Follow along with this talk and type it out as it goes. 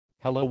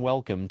Hello,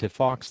 welcome to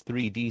Fox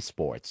 3D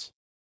Sports.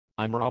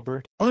 I'm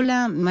Robert.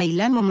 Hola, me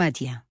llamo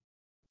Matia.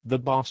 The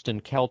Boston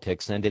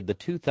Celtics ended the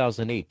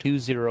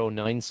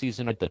 2008-2009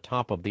 season at the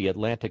top of the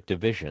Atlantic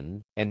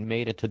Division and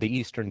made it to the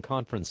Eastern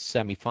Conference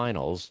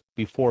semifinals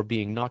before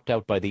being knocked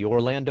out by the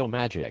Orlando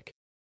Magic.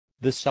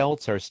 The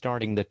Celtics are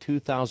starting the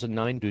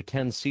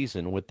 2009-10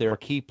 season with their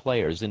key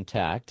players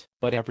intact,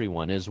 but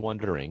everyone is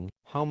wondering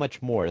how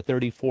much more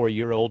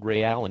 34-year-old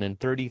Ray Allen and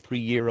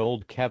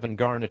 33-year-old Kevin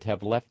Garnett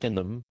have left in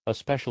them,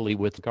 especially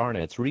with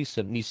Garnett's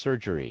recent knee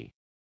surgery.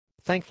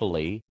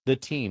 Thankfully, the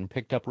team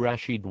picked up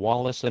Rasheed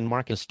Wallace and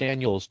Marcus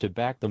Daniels to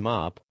back them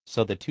up,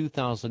 so the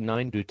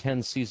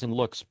 2009-10 season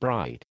looks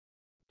bright.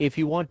 If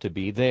you want to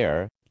be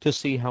there to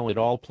see how it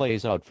all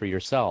plays out for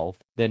yourself,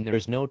 then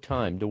there's no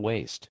time to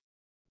waste.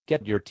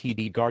 Get your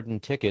TD Garden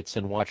tickets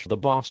and watch the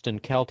Boston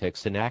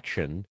Celtics in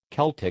action.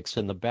 Celtics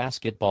in the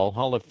Basketball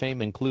Hall of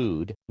Fame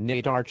include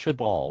Nate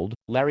Archibald,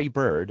 Larry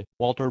Bird,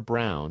 Walter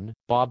Brown,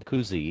 Bob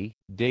Cousy,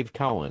 Dave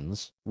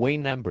Cowens,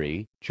 Wayne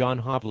Embry,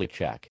 John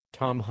Havlicek,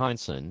 Tom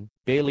Heinsohn,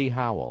 Bailey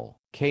Howell,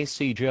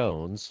 K.C.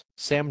 Jones,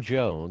 Sam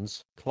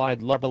Jones, Clyde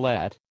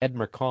Lovellette, Ed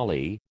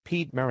Macauley,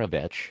 Pete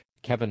Maravich,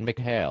 Kevin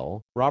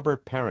McHale,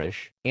 Robert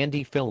Parrish,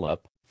 Andy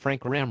Phillip,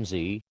 Frank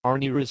Ramsey,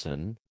 Arnie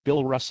Rison,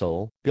 Bill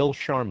Russell, Bill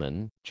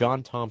Sharman,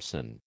 John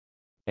Thompson,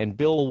 and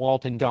Bill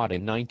Walton. In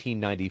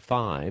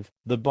 1995,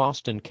 the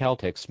Boston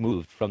Celtics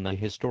moved from the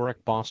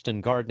historic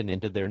Boston Garden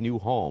into their new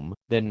home,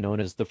 then known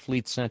as the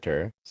Fleet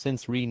Center,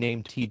 since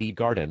renamed TD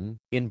Garden,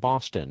 in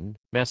Boston,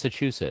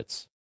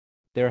 Massachusetts.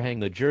 There hang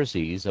the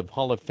jerseys of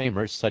Hall of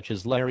Famers such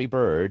as Larry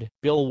Bird,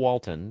 Bill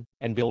Walton,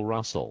 and Bill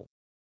Russell.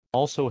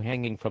 Also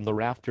hanging from the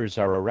rafters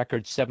are a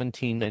record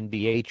 17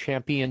 NBA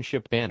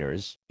championship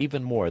banners,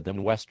 even more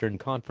than Western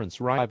Conference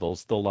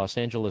rivals the Los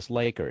Angeles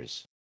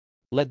Lakers.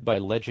 Led by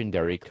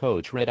legendary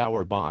coach Red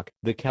Auerbach,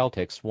 the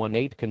Celtics won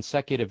 8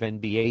 consecutive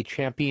NBA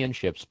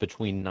championships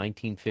between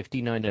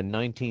 1959 and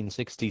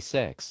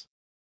 1966.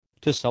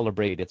 To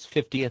celebrate its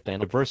 50th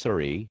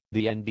anniversary,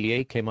 the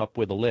NBA came up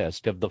with a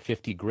list of the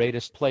 50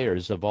 greatest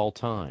players of all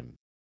time.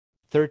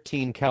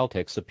 13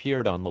 Celtics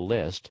appeared on the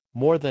list,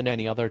 more than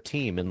any other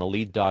team in the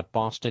league.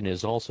 Boston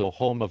is also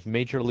home of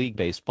Major League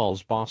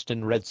Baseball's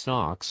Boston Red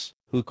Sox,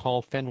 who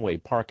call Fenway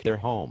Park their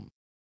home.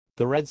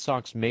 The Red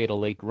Sox made a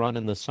late run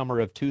in the summer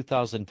of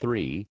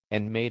 2003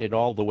 and made it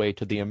all the way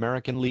to the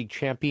American League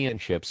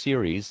Championship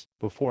Series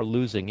before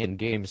losing in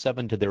Game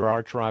 7 to their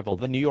arch-rival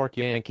the New York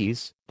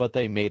Yankees, but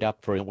they made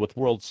up for it with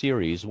World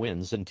Series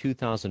wins in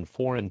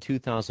 2004 and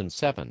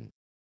 2007.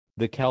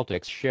 The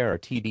Celtics share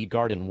TD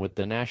Garden with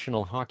the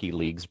National Hockey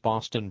League's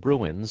Boston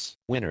Bruins,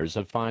 winners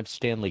of 5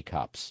 Stanley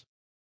Cups.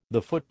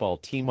 The football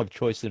team of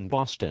choice in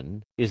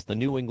Boston is the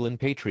New England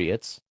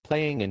Patriots,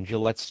 playing in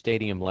Gillette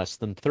Stadium less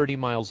than 30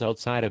 miles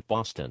outside of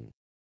Boston.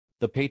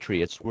 The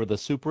Patriots were the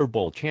Super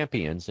Bowl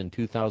champions in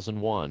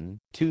 2001,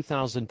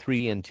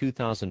 2003 and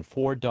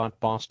 2004.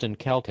 Boston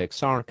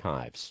Celtics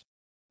Archives.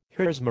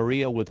 Here's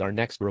Maria with our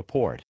next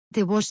report.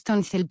 The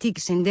Boston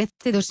Celtics ended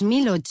the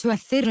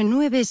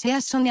 2008-09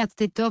 season at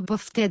the top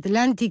of the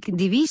Atlantic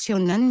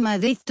Division and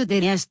made it to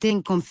the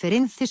Eastern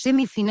Conference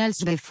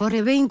semifinals before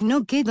being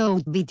knocked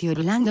out by the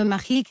Orlando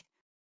Magic.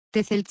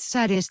 The Celtics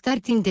are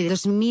starting the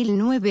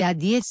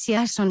 2009-10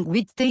 season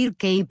with their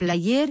key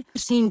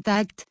players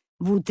intact,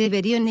 but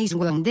everyone is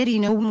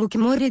wondering how much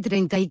more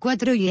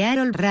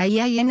 34-year-old Ray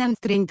Allen and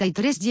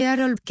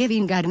 33-year-old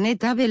Kevin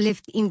Garnett have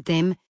left in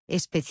them,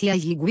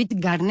 especially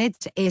with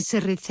Garnett's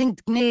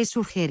recent knee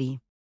surgery.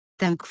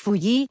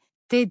 Thankfully,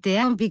 the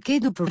team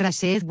picked up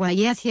Rasheed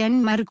Wallace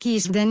and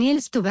Marcus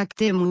Daniels to back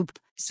them up,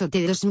 so the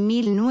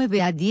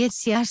 2009-10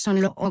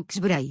 season looks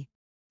bright.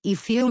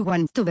 If you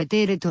want to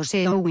better to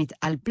see how it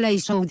all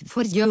plays out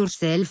for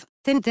yourself,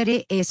 then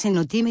there is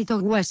no time to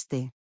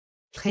waste.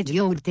 Get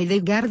your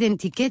TD Garden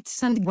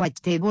tickets and watch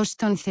the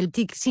Boston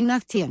Celtics in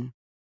action.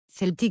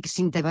 Celtics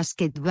in the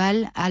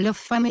Basketball Hall of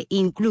Fame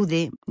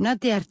include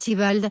Nate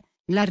Archibald,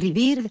 Larry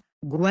Bird,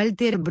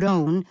 Walter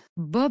Brown,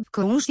 Bob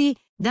Cousy,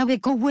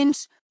 Dave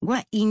Cowens,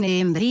 Wayne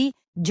Embry,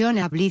 John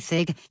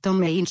Havlicek, Tom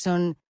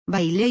Heinsohn,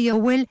 Bailey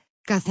Howell,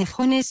 K.C.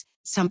 Jones,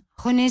 Sam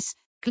Jones,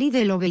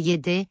 Clyde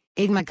Lovellette,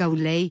 Ed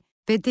Macaulay,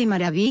 Pete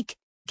Maravich,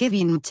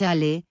 Kevin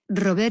McHale,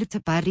 Robert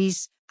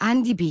Parrish,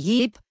 Andy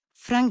Phillip,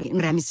 Frank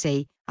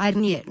Ramsey,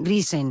 Arnie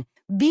Rison,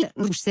 Bill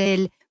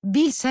Russell,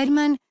 Bill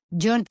Sharman,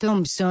 John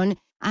Thompson,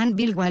 and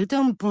Bill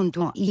Walton.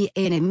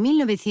 En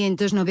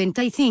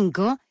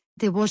 1995,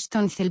 the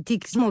Boston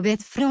Celtics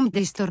moved from the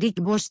historic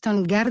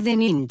Boston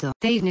Garden into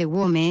their new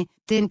home,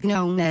 then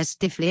known as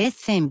the Fleet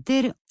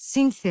Center,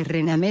 since they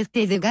renamed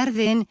the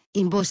Garden,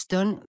 in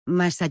Boston,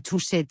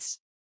 Massachusetts.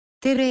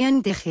 There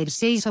are the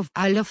jerseys of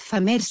Hall of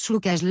Famers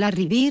such as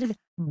Larry Bird,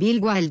 Bill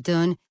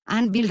Walton,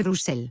 and Bill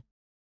Russell.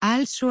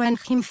 Also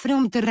hanging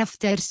from the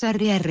rafters are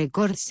a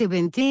record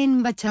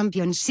 17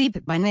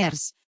 championship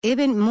banners,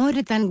 even more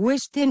than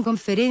Western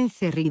Conference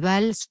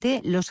rivals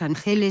the Los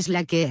Angeles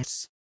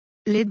Lakers.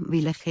 Led by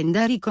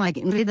legendary coach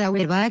Red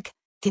Auerbach,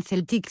 The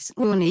Celtics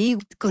won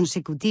 8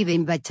 consecutive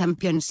NBA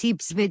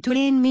championships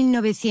between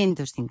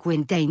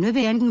 1959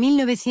 and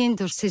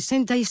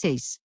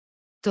 1966.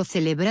 To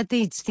celebrate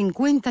its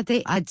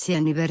 50th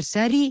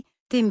anniversary,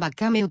 the NBA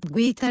came out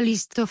with a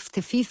list of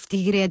the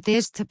 50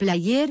 greatest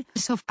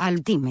players of all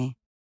time.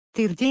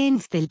 13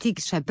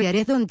 Celtics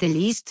appeared on the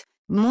list,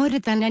 more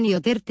than any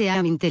other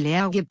team in the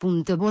league.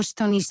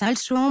 Boston is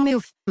also home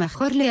of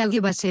Major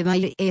League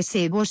Baseball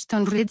as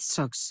Boston Red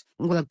Sox,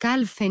 who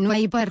call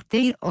Fenway Park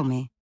their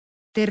home.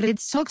 The Red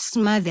Sox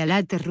made a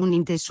later run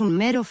in the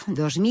summer of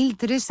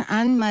 2003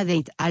 and made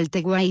it all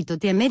the way to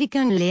the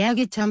American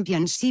League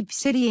Championship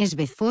Series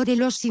before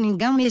losing in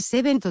Game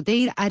 7 to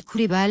their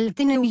rival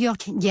the New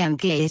York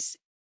Yankees.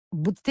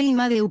 But they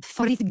made up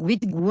for it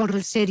with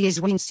World Series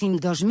wins in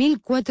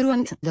 2004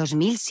 and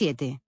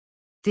 2007.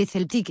 The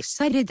Celtics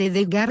shared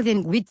the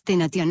Garden with the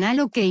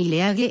National Hockey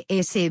League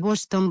as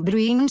Boston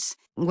Bruins,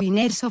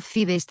 winners of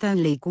 5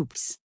 Stanley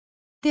Cups.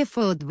 The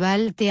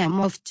football team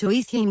of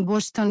choice in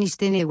Boston is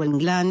the New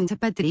England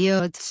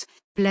Patriots,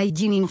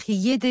 playing in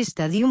Gillette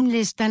Stadium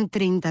less than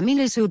 30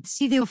 miles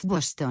outside of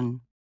Boston.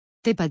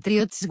 The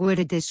Patriots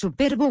were the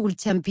Super Bowl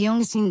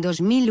champions in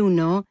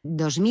 2001,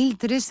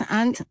 2003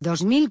 and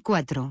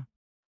 2004.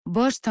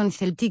 Boston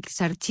Celtics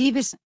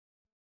archives